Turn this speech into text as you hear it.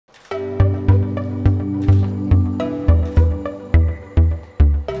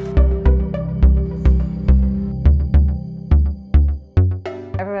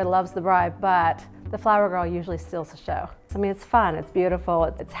loves the bride, but the flower girl usually steals the show. I mean, it's fun, it's beautiful,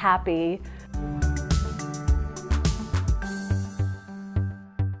 it's happy.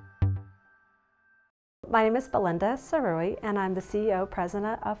 My name is Belinda Sarui, and I'm the CEO,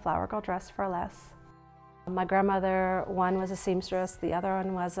 President of Flower Girl Dress for Less. My grandmother, one was a seamstress, the other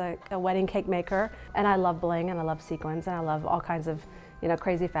one was a wedding cake maker, and I love bling and I love sequins and I love all kinds of,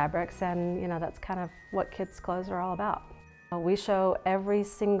 crazy fabrics, and that's kind of what kids' clothes are all about. We show every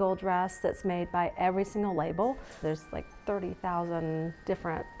single dress that's made by every single label. There's like 30,000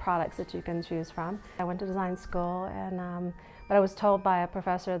 different products that you can choose from. I went to design school, but I was told by a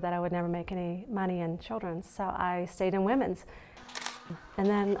professor that I would never make any money in children's, so I stayed in women's. And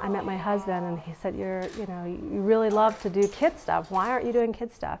then I met my husband, and he said, you really love to do kid stuff. Why aren't you doing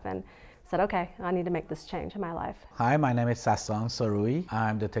kid stuff? And I said, okay, I need to make this change in my life. Hi, my name is Sasson Sarui.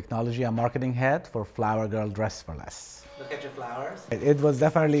 I'm the technology and marketing head for Flower Girl Dress for Less. Look at your flowers. It was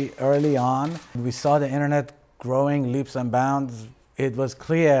definitely early on. We saw the internet growing leaps and bounds. It was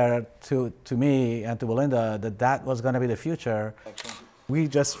clear to me and to Belinda that was going to be the future. We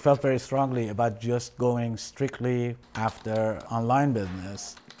just felt very strongly about just going strictly after online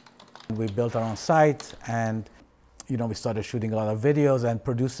business. We built our own site, and we started shooting a lot of videos and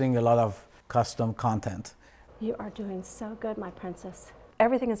producing a lot of custom content. You are doing so good, my princess.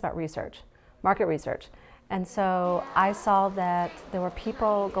 Everything is about research, market research. And so I saw that there were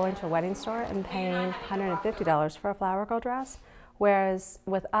people going to a wedding store and paying $150 for a flower girl dress, whereas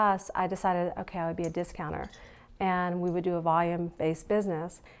with us, I decided, okay, I would be a discounter, and we would do a volume-based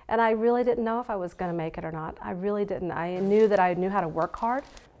business. And I really didn't know if I was going to make it or not. I really didn't. I knew that I knew how to work hard.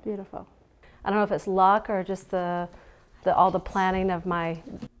 Beautiful. I don't know if it's luck or just all the planning of my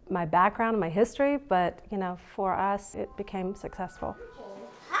background, my history, but for us, it became successful.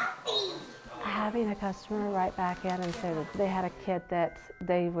 Having a customer write back in and say that they had a kid that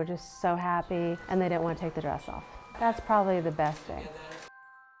they were just so happy and they didn't want to take the dress off. That's probably the best thing.